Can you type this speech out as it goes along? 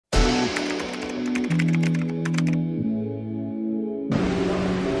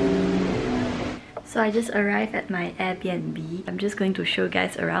So I just arrived at my Airbnb. I'm just going to show you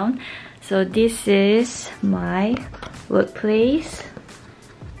guys around. So this is my workplace,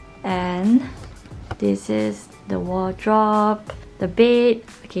 and this is the wardrobe, the bed.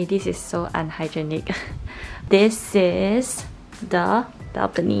 Okay, this is so unhygienic. This is the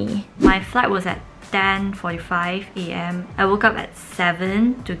balcony. My flight was at 10:45 AM. I woke up at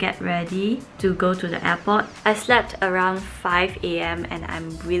 7 to get ready to go to the airport. I slept around 5 AM and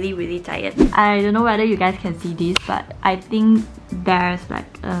I'm really tired. I don't know whether you guys can see this, but I think there's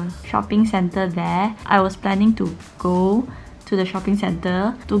like a shopping center there. I was planning to go to the shopping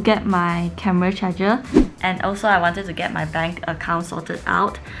center to get my camera charger, and also I wanted to get my bank account sorted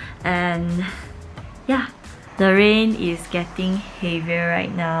out. And yeah, the rain is getting heavier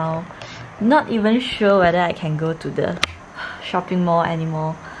right now. Not even sure whether I can go to the shopping mall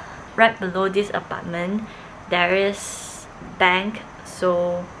anymore. Right below this apartment there is bank,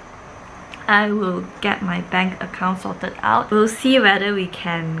 so I will get my bank account sorted out. We'll see whether we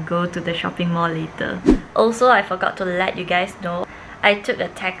can go to the shopping mall later. Also, I forgot to let you guys know, I took a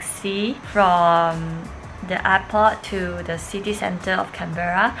taxi from the airport to the city center of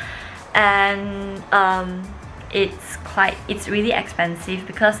Canberra, and it's really expensive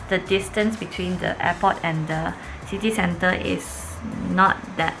because the distance between the airport and the city center is not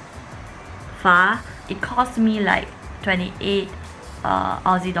that far. It cost me like 28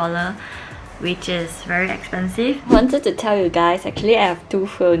 Aussie dollar, which is very expensive. I wanted to tell you guys, actually I have two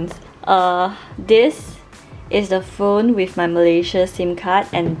phones. This is the phone with my Malaysia SIM card,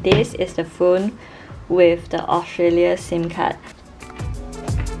 and this is the phone with the Australia SIM card.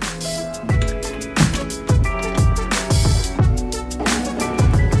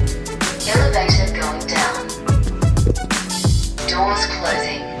 Elevator going down. Doors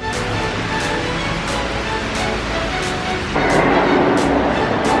closing.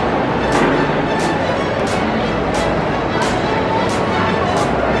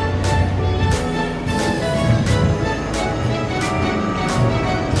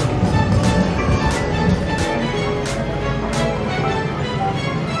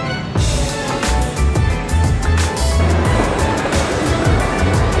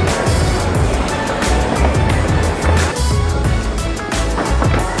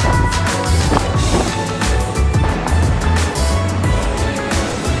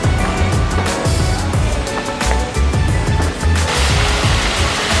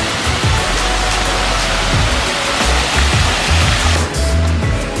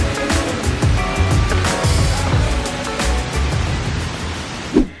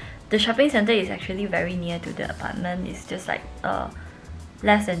 The shopping center is actually very near to the apartment. It's just like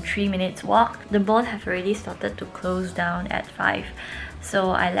less than 3 minutes walk. The mall have already started to close down at 5,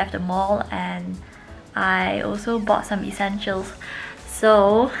 so I left the mall and I also bought some essentials.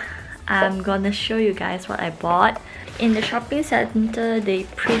 So I'm gonna show you guys what I bought. In the shopping center, they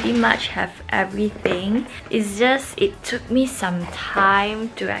pretty much have everything. It's just it took me some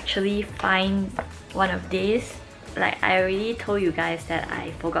time to actually find one of these. Like I already told you guys that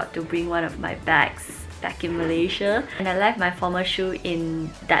I forgot to bring one of my bags back in Malaysia, and I left my formal shoe in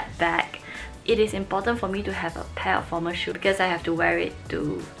that bag. It is important for me to have a pair of formal shoes because I have to wear it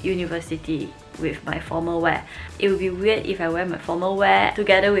to university with my formal wear. It would be weird if I wear my formal wear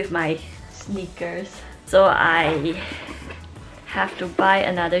together with my sneakers. So I have to buy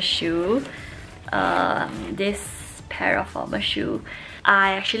another shoe, this pair of formal shoe.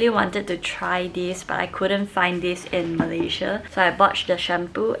 I actually wanted to try this, but I couldn't find this in Malaysia, so I bought the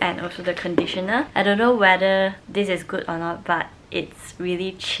shampoo and also the conditioner. I don't know whether this is good or not, but it's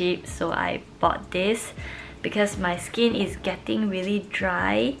really cheap, so I bought this because my skin is getting really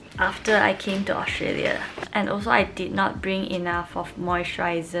dry after I came to Australia. And also I did not bring enough of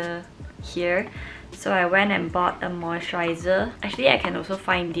moisturizer here, so I went and bought a moisturizer. Actually, I can also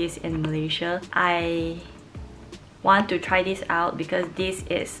find this in Malaysia. I want to try this out because this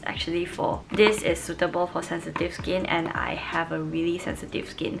is suitable for sensitive skin, and I have a really sensitive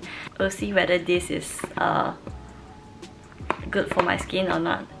skin. We'll see whether this is good for my skin or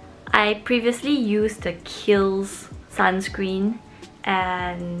not. I previously used the Kiehl's sunscreen,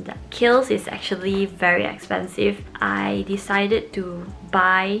 and Kiehl's is actually very expensive. I decided to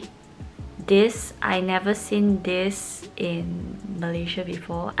buy this. I never seen this in Malaysia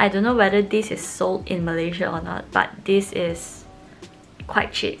before. I don't know whether this is sold in Malaysia or not, but this is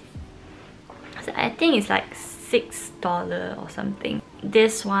quite cheap. So I think it's like $6 or something.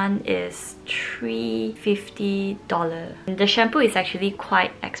 This one is $3.50. The shampoo is actually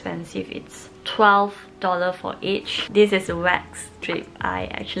quite expensive. It's $12 for each. This is a wax strip. I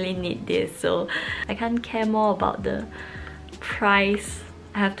actually need this, so I can't care more about the price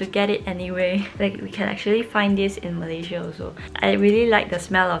I have to get it anyway. Like, we can actually find this in Malaysia also. I really like the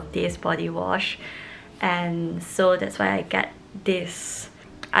smell of this body wash, and so that's why I get this.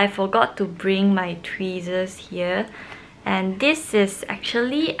 I forgot to bring my tweezers here, and this is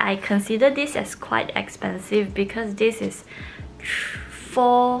actually, I consider this as quite expensive because this is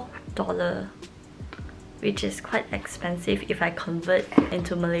 $4, which is quite expensive if I convert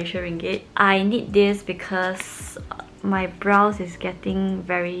into Malaysia ringgit. I need this because my brows is getting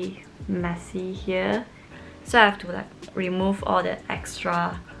very messy here, so I have to like remove all the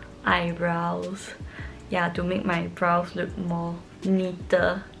extra eyebrows, yeah, to make my brows look more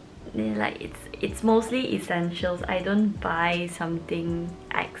neater. Like, it's mostly essentials. I don't buy something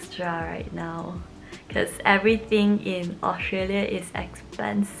extra right now because everything in Australia is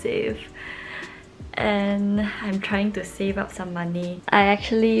expensive, and I'm trying to save up some money. I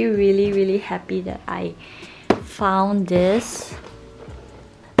actually really happy that I found this,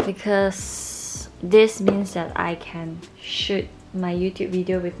 because this means that I can shoot my YouTube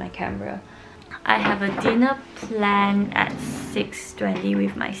video with my camera. I have a dinner plan at 6:20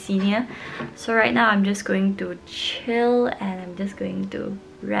 with my senior, so right now I'm just going to chill and I'm just going to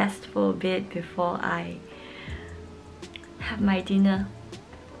rest for a bit before I have my dinner.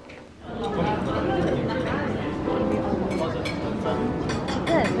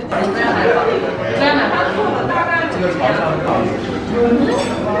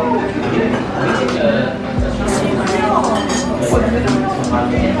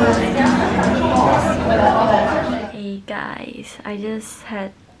 Hey guys, I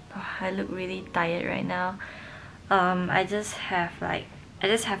look really tired right now. I just have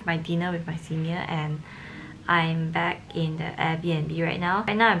my dinner with my senior, and I'm back in the Airbnb right now.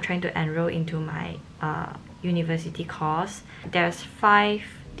 Right now I'm trying to enroll into my university course. There's 5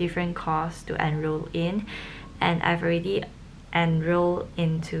 different courses to enroll in, and I've already enroll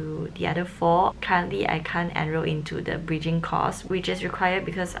into the other 4. Currently, I can't enroll into the bridging course, which is required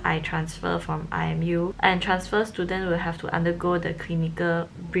because I transfer from IMU, and transfer students will have to undergo the clinical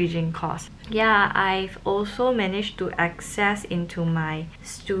bridging course. Yeah, I've also managed to access into my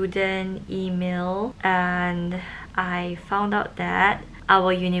student email, and I found out that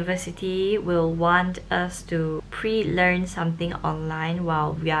our university will want us to pre-learn something online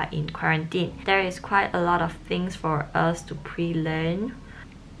while we are in quarantine. There is quite a lot of things for us to pre-learn.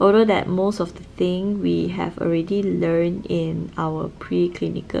 Although that most of the thing we have already learned in our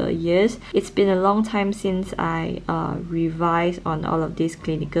pre-clinical years, it's been a long time since I revised on all of these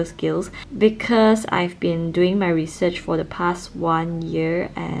clinical skills, because I've been doing my research for the past 1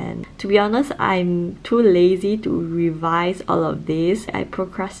 year, and to be honest, I'm too lazy to revise all of this. I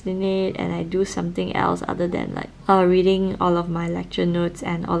procrastinate and I do something else other than like reading all of my lecture notes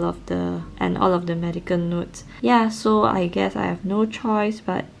and all of the medical notes. Yeah, so I guess I have no choice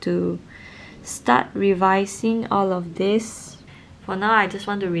but to start revising all of this. For now, I just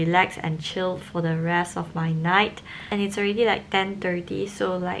want to relax and chill for the rest of my night, and it's already like 10:30,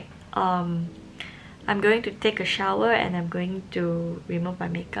 so like I'm going to take a shower and I'm going to remove my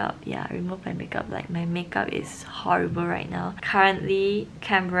makeup. Yeah, remove my makeup. Like, my makeup is horrible right now. Currently,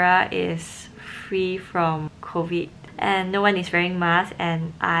 Canberra is free from COVID and no one is wearing masks,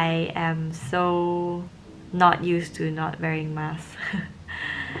 and I am so not used to not wearing masks.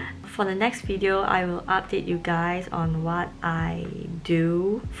 For the next video, I will update you guys on what I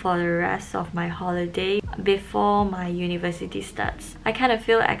do for the rest of my holiday before my university starts. I kind of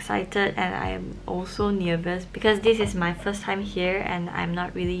feel excited, and I am also nervous because this is my first time here and I'm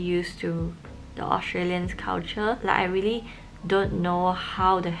not really used to the Australian culture. Like, I really don't know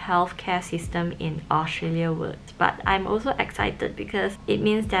how the healthcare system in Australia works, but I'm also excited because it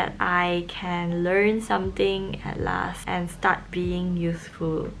means that I can learn something at last and start being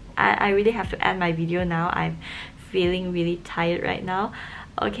useful. I really have to end my video now. I'm feeling really tired right now.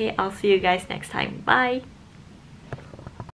 Okay, I'll see you guys next time. Bye!